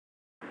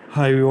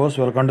Hi viewers,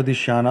 welcome to this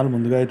channel.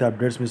 ముందుగా అయితే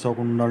updates miss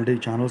అవ్వకుండా ఉండాలంటే ఈ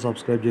ఛానల్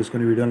సబ్స్క్రైబ్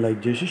చేసుకుని వీడియోని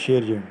లైక్ చేసి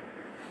షేర్ చేయండి.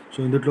 సో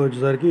ఇందులో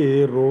వచ్చేసరికి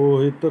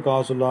రోహిత్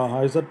కాసులా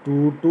హాయ్ సార్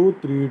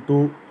 2232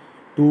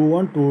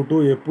 2122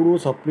 ఎప్పుడు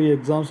supply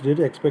exams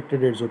date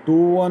expected dates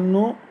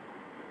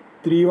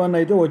 2131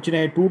 అయితే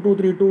వచ్చినాయి.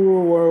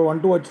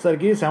 2232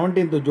 వచ్చేసరికి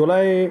 17th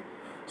జూలై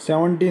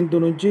 17th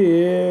నుంచి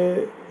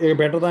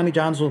పెట్టడానికి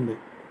ఛాన్స్ ఉంది.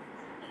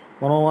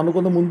 మనం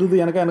అనుకున్న ముందుది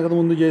వెనక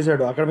ముందు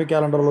చేశాడు అకాడమిక్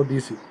క్యాలెండర్లో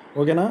తీసి.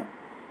 ఓకేనా?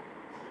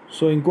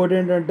 సో ఇంకోటి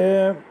ఏంటంటే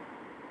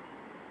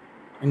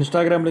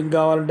ఇన్స్టాగ్రామ్ లింక్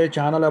కావాలంటే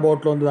ఛానల్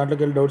అబౌట్లో ఉంది,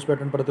 దాంట్లోకి వెళ్ళి డౌట్స్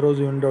పెట్టండి. ప్రతిరోజు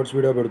ఈవెన్ డౌట్స్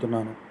వీడియో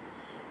పెడుతున్నాను.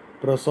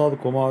 ప్రసాద్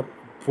కుమార్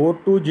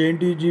 4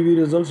 jntuk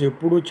రిజల్ట్స్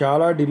ఎప్పుడు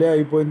చాలా డిలే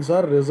అయిపోయింది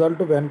sir.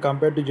 Result when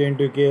compare to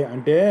jntuk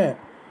అంటే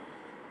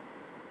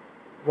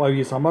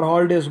ఈ సమ్మర్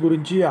హాలిడేస్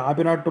గురించి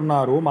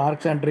ఆపినట్టున్నారు.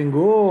 మార్క్స్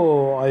ఎంటరింగు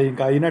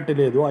ఇంకా అయినట్టు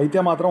లేదు. అయితే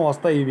మాత్రం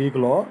వస్తాయి ఈ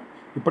వీక్లో.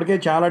 ఇప్పటికే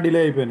చాలా డిలే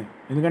అయిపోయినాయి,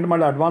 ఎందుకంటే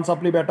మళ్ళీ అడ్వాన్స్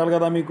అప్లై పెట్టాలి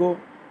కదా మీకు.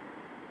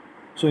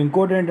 సో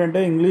ఇంకోటి ఏంటంటే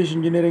English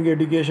engineering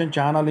education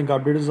channel link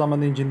updates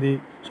సంబంధించింది.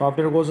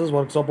 Software courses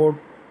work support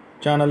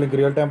channel link,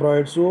 real time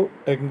projects,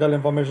 technical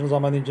information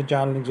సంబంధించిన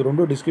ఛానల్ లింక్స్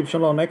రెండు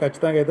డిస్క్రిప్షన్లో ఉన్నాయి.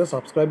 ఖచ్చితంగా అయితే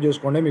సబ్స్క్రైబ్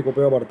చేసుకోండి, మీకు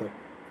ఉపయోగపడతాయి.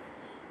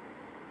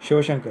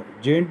 Shivshankar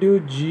jntuk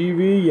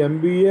GV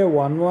MBA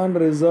 1-1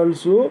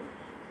 results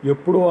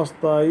ఎప్పుడు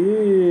వస్తాయి?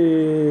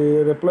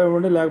 రిప్లై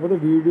ఇవ్వండి, లేకపోతే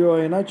వీడియో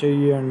అయినా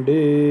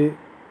చెయ్యండి.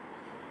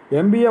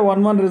 ఎంబీఏ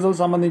 1-1 రిజల్ట్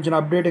సంబంధించిన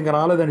అప్డేట్ ఇంకా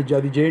రాలేదండి.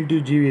 అది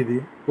jntuk జీవీది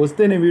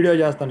వస్తే నేను వీడియో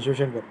చేస్తాను.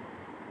 Shivshankar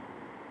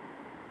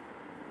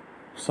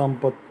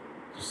Sampath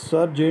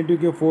sir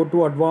jntuk 4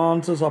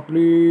 advance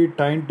supply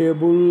time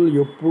table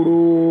ఎప్పుడు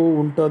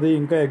ఉంటుంది?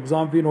 ఇంకా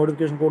ఎగ్జామ్ ఫీ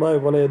నోటిఫికేషన్ కూడా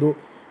ఇవ్వలేదు.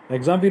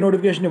 ఎగ్జామ్ ఫీ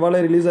నోటిఫికేషన్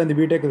ఇవ్వలే, రిలీజ్ అయింది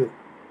బీటెక్ది,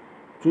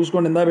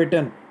 చూసుకోండి, ఇందా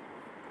పెట్టాను.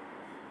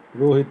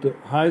 Rohit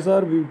hi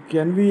sir,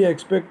 can we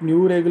expect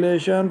new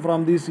regulation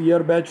from this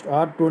year batch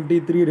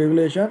R23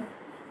 regulation?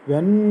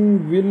 When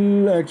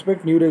will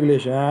expect new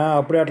regulation?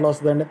 అప్పుడే అట్లా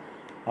వస్తుందండి.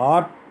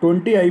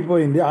 R20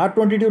 అయిపోయింది,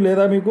 R22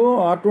 లేదా మీకు?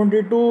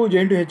 R22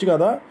 jntuh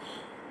కదా,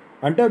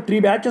 అంటే 3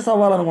 బ్యాచెస్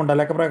అవ్వాలనుకుంటా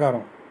లెక్క ప్రకారం.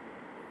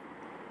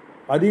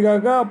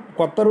 అదిగాక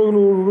కొత్త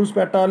రూల్స్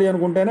పెట్టాలి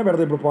అనుకుంటేనే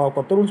పెడతాయి. ఇప్పుడు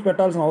కొత్త రూల్స్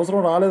పెట్టాల్సిన అవసరం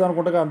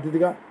రాలేదనుకుంటా అంత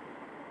ఇదిగా.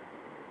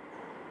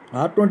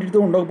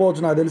 R22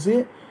 ఉండకపోవచ్చు నాకు తెలిసి.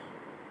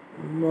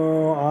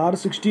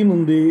 R16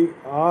 ఉంది,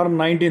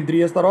 R19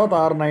 3 years తర్వాత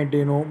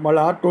R19,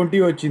 మళ్ళీ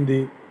R20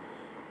 వచ్చింది.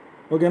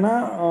 ఓకేనా?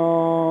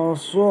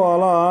 సో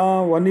అలా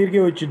 1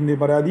 yearకే వచ్చింది.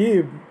 మరి అది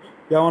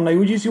ఏమన్నా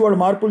యూజీసీ వాడు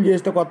మార్పులు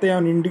చేస్తే, కొత్త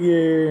ఏమైనా ఇంటికి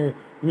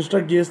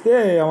ఇన్స్ట్రక్ట్ చేస్తే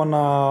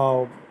ఏమన్నా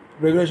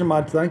రెగ్యులేషన్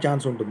మార్చడానికి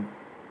ఛాన్స్ ఉంటుంది.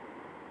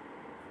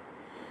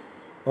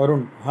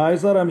 Arun hi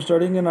sir, I'm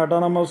studying in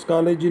autonomous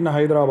college in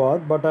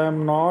Hyderabad, but I'm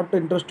not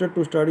interested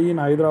to study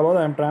in Hyderabad.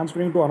 I'm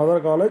transferring to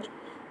another college,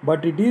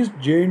 but it is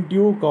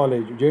jntuk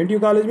college. jntuk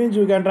college means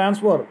you can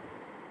transfer.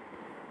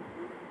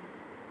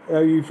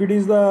 If it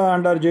is the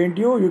under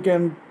jntuk, you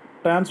can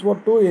transfer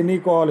to any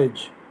college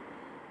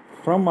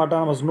from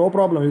autonomous, no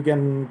problem, you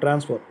can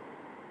transfer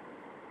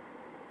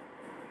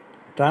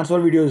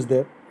video is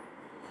there.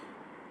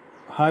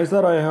 Hi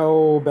sir, I have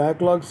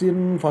backlogs in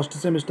first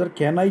semester,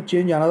 can I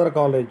change another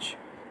college?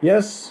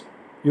 Yes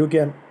you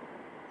can.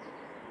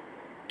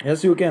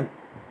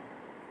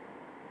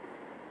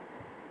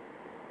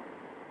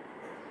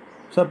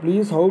 Sir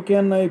please, how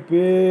can I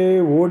pay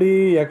OD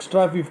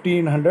extra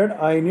 1500?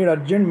 I need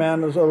urgent man.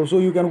 So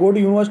you can go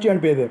to university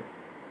and pay there.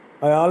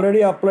 I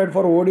already applied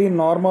for OD in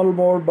normal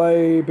mode by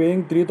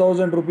paying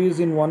 3000 rupees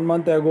in 1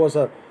 month ago,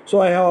 sir. So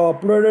I have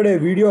uploaded a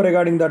video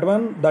regarding that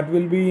one. That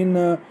will be in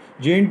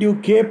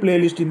jntuk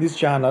playlist in this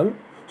channel.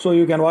 So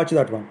you can watch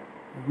that one.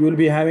 You will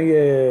be having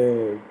a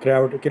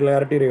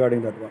clarity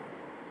regarding that one.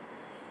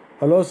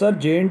 Hello sir,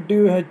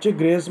 jntuh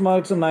grace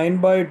marks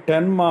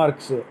 9/10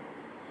 marks.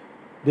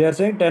 They are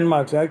saying 10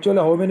 marks.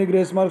 Actually, how many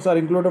grace marks are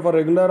included for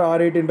regular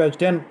R18 batch?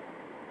 10.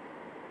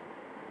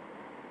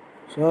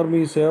 Sir మీ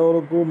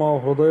సేవలకు మా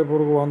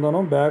హృదయపూర్వక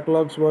వందనం.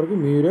 Backlogs వరకు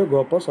మీరే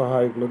గొప్ప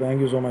సహాయకులు.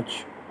 Thank you so much.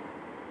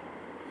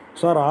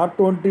 Sir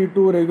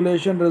R22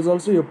 regulation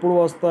results ఎప్పుడు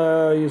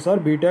వస్తాయి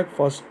సార్? BTech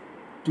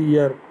first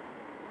year.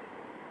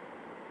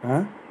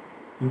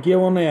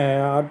 ఇంకేమున్నాయి?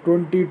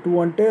 R22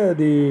 అంటే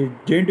అది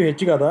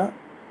jntuh కదా.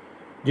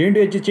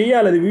 jntuh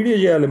చేయాలి, అది వీడియో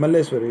చేయాలి,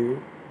 మల్లేశ్వరి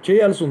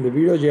చేయాల్సి ఉంది,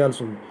 వీడియో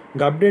చేయాల్సి ఉంది.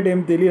 ఇంకా అప్డేట్ ఏం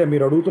తెలియదు,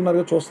 మీరు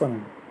అడుగుతున్నారుగా,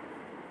 చూస్తానండి.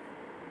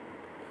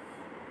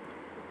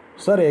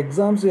 సార్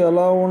ఎగ్జామ్స్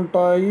ఎలా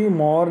ఉంటాయి?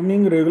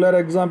 మార్నింగ్ రెగ్యులర్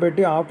ఎగ్జామ్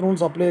పెట్టి ఆఫ్టర్నూన్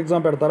సప్లై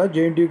ఎగ్జామ్ పెడతారా?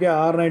 jntuk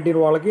R19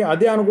 వాళ్ళకి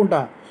అదే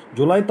అనుకుంటా.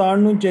 జూలై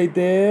 3 నుంచి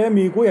అయితే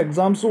మీకు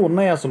ఎగ్జామ్స్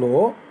ఉన్నాయి అసలు.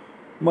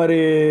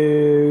 మరి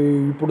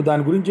ఇప్పుడు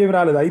దాని గురించి ఏమి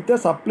రాలేదు. అయితే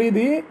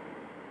సప్లీది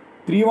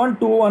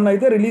 3121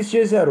 అయితే రిలీజ్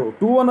చేశారు.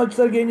 21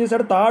 వచ్చేసరికి ఏం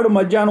చేశాడు? 3rd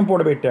మధ్యాహ్నం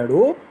పూట పెట్టాడు.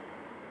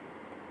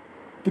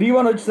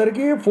 31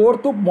 వచ్చేసరికి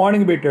 4th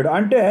మార్నింగ్ పెట్టాడు.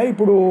 అంటే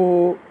ఇప్పుడు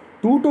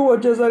 22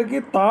 వచ్చేసరికి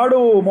 3rd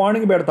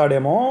మార్నింగ్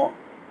పెడతాడేమో,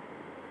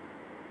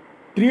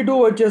 32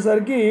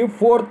 వచ్చేసరికి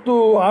 4th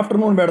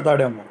ఆఫ్టర్నూన్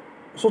పెడతాడేమో.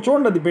 సో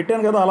చూడండి, అది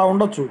పెట్టాను కదా, అలా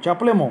ఉండొచ్చు,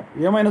 చెప్పలేము,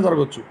 ఏమైనా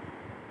జరగచ్చు.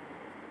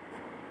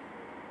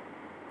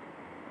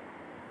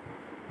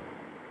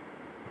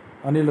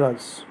 అనిల్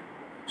రాజ్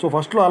సో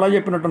ఫస్ట్లో అలా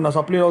చెప్పినట్టున్నా,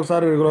 సప్లీలో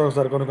ఒకసారి రెగ్యులర్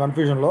ఒకసారి కొన్ని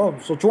కన్ఫ్యూజన్లో.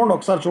 సో చూడండి,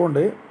 ఒకసారి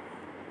చూడండి.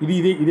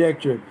 ఇది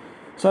actual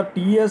sir.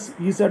 TS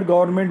ECET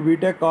government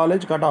BTech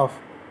college cut off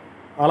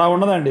అలా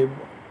ఉండదండి.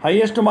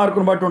 హైయెస్ట్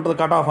మార్కుని బట్టి ఉంటుంది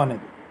కట్ ఆఫ్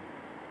అనేది.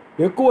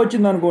 ఎక్కువ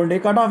వచ్చింది అనుకోండి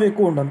కట్ ఆఫ్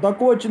ఎక్కువ ఉంటుంది,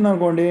 తక్కువ వచ్చింది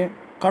అనుకోండి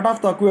కట్ ఆఫ్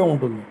తక్కువే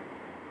ఉంటుంది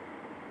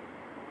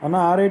అన్న.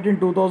 R18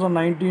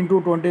 2019 to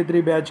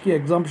 23 బ్యాచ్కి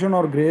exemption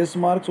are grace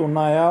marks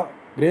ఉన్నాయా?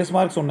 గ్రేస్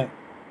మార్క్స్ ఉన్నాయి.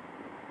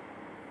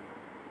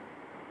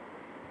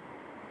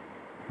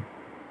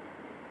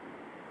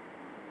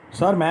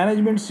 సార్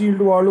మేనేజ్మెంట్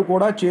సీల్డ్ వాళ్ళు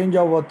కూడా చేంజ్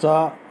అవ్వచ్చా?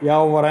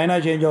 ఎవరైనా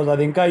చేంజ్ అవ్వచ్చు,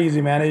 అది ఇంకా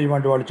ఈజీ.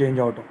 మేనేజ్మెంట్ వాళ్ళు చేంజ్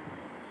అవ్వటం.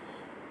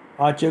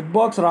 ఆ చెక్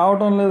బాక్స్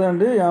రావటం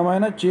లేదండి,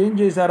 ఏమైనా చేంజ్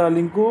చేశారా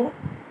లింకు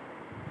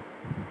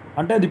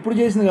అంటే? అది ఇప్పుడు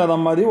చేసింది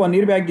కదమ్మా, అది 1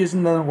 year బ్యాక్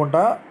చేసింది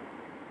అనుకుంటా.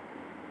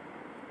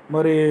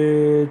 మరి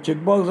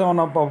చెక్ బాక్స్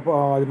ఏమన్నా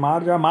అది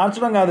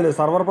మార్చడం కాదులే,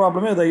 సర్వర్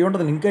ప్రాబ్లమే అది అయ్యి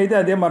ఉంటుంది. లింక్ అయితే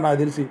అదే మరి నాకు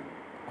తెలిసి.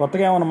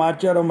 కొత్తగా ఏమైనా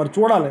మార్చారో మరి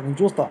చూడాలి, నేను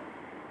చూస్తా.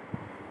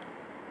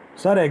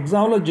 సార్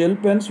ఎగ్జామ్లో జెల్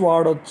పెన్స్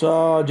వాడొచ్చా?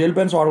 జెల్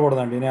పెన్స్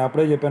వాడకూడదండి, నేను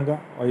అప్పుడే చెప్పానుగా,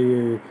 అవి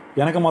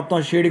వెనక మొత్తం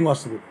షేడింగ్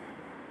వస్తుంది.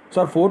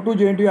 Sir 4-2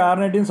 JNTU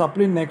R19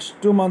 supply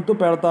next month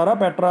పెడతారా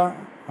పెట్టరా?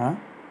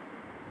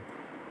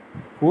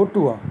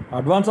 4-2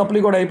 అడ్వాన్స్ సప్లీ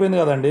కూడా అయిపోయింది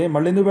కదండి,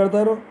 మళ్ళీ ఎందుకు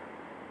పెడతారు?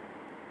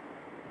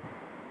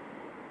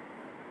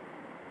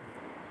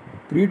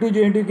 3-2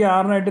 JNTUకి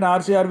R19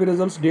 RCRV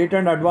results date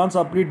and advance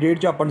supply date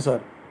చెప్పండి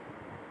సార్.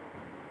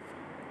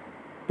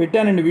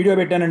 పెట్టానండి, వీడియో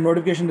పెట్టానండి,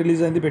 నోటిఫికేషన్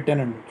రిలీజ్ అయింది,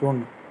 పెట్టానండి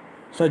చూడండి.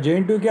 సార్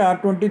JNTUకి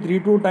R20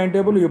 3-2 టైం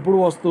టేబుల్ ఎప్పుడు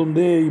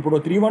వస్తుంది? ఇప్పుడు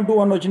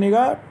 3-1-2-1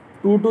 వచ్చినాయిగా,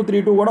 2-2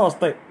 3-2 కూడా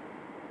వస్తాయి.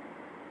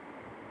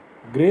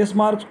 గ్రేస్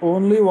మార్క్స్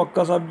ఓన్లీ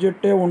ఒక్క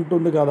సబ్జెక్టే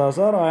ఉంటుంది కదా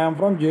సార్? I'm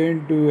from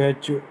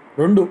JNTUH.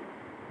 రెండు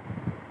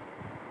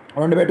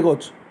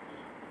పెట్టుకోవచ్చు.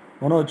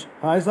 మనోజ్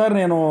హాయ్ సార్,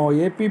 నేను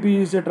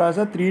ఏపీపీసెట్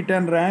రాసా,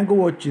 310 ర్యాంకు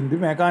వచ్చింది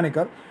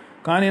మెకానికల్,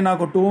 కానీ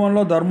నాకు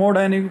 2-1లో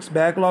థర్మోడైనమిక్స్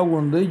బ్యాక్లాగ్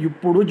ఉంది.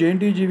 ఇప్పుడు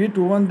JNTUGV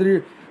 2-1-3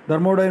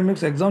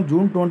 thermodynamics exam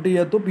June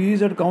 20th,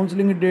 PECET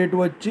counselling date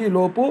వచ్చి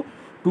లోపు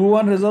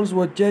 2-1 రిజల్ట్స్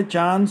వచ్చే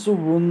ఛాన్స్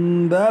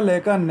ఉందా,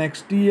 లేక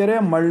నెక్స్ట్ ఇయరే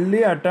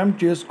మళ్ళీ అటెంప్ట్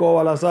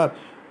చేసుకోవాలా సార్?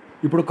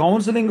 ఇప్పుడు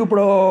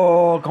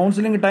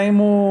కౌన్సిలింగ్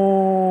టైము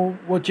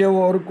వచ్చే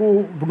వరకు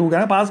ఇప్పుడు నువ్వు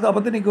కానీ పాస్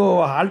కాకపోతే నీకు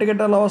హాల్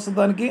టికెట్ ఎలా వస్తుంది?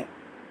 దానికి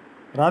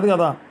రాదు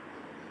కదా.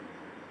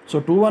 సో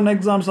 2-1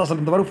 ఎగ్జామ్స్ అసలు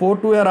ఇంతవరకు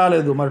 4-2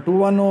 రాలేదు, మరి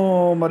 2-1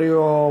 మరి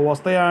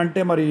వస్తాయా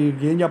అంటే మరి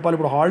ఏం చెప్పాలి?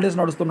 ఇప్పుడు హాలిడేస్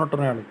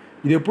నడుస్తున్నట్టున్నాయి.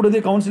 ఇది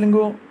ఎప్పుడుది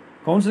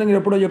కౌన్సిలింగ్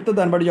ఎప్పుడో చెప్తే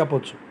దాన్ని బట్టి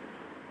చెప్పొచ్చు.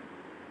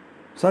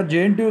 Sir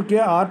JNTUకి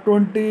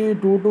R20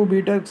 2-2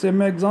 BTech sem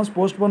exams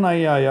postpone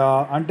అయ్యాయా?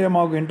 అంటే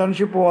మాకు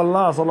ఇంటర్న్షిప్ వల్ల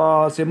అసలు ఆ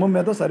సెమ్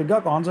మీద సరిగ్గా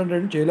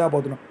కాన్సన్ట్రేట్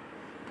చేయలేకపోతున్నాం.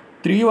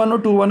 3-1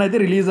 2-1 అయితే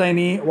రిలీజ్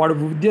అయినాయి. వాడు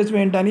ఉద్దేశం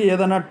ఏంటని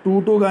ఏదైనా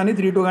 2-2 కానీ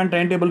 3-2 కానీ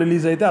టైం టేబుల్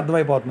రిలీజ్ అయితే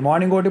అర్థమైపోతుంది.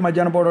 మార్నింగ్ ఒకటి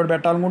మధ్యాహ్నం ఒకటి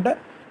పెట్టాలనుకుంటే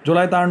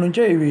జూలై 3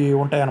 నుంచే ఇవి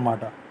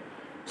ఉంటాయన్నమాట.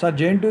 Sir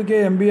JNTUకి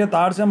MBA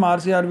third sem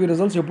RCRV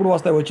results ఎప్పుడు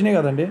వస్తాయి? వచ్చినాయి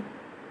కదండి,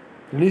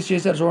 రిలీజ్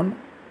చేశారు చూడండి.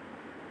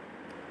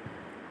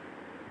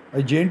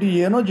 అది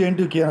JNTUఏనో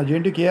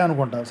JNTUK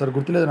అనుకుంటా, సరే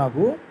గుర్తులేదు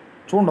నాకు,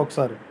 చూడండి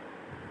ఒకసారి.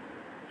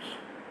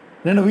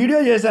 నేను వీడియో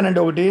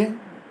చేశానండి ఒకటి,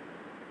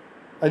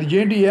 అది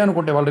JNTUA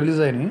అనుకుంటే వాళ్ళు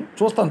రిలీజ్ అయినాయి,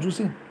 చూస్తాను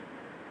చూసి.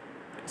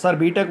 Sir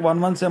BTech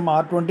 1-1 sem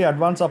R20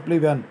 advance supply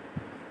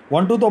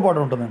 1-2తో పాటు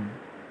ఉంటుందండి.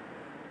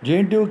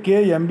 JNTUK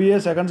MBA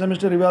second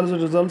semester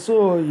revolution results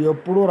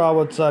ఎప్పుడు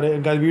రావచ్చు సార్?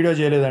 ఇంకా అది వీడియో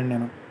చేయలేదండి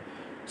నేను.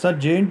 సార్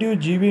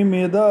JNTUGV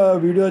మీద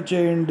వీడియో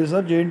చేయండి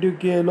సార్.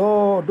 JNTUKలో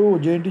టు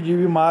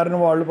JNTUGV మారిన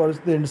వాళ్ళ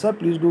పరిస్థితి ఏంటి sir?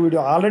 Please do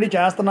video. Already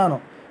చేస్తున్నాను,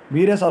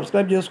 మీరే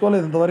సబ్స్క్రైబ్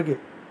చేసుకోలేదు ఇంతవరకు.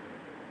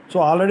 సో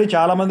ఆల్రెడీ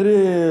చాలామంది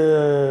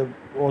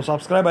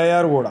సబ్స్క్రైబ్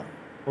అయ్యారు కూడా,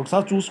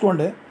 ఒకసారి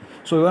చూసుకోండి.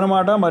 సో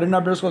ఇవన్నమాట, మరిన్ని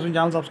అప్డేట్స్ కోసం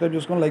ఛానల్ సబ్స్క్రైబ్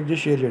చేసుకొని లైక్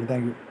చేసి షేర్ చేయండి.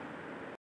 Thank you.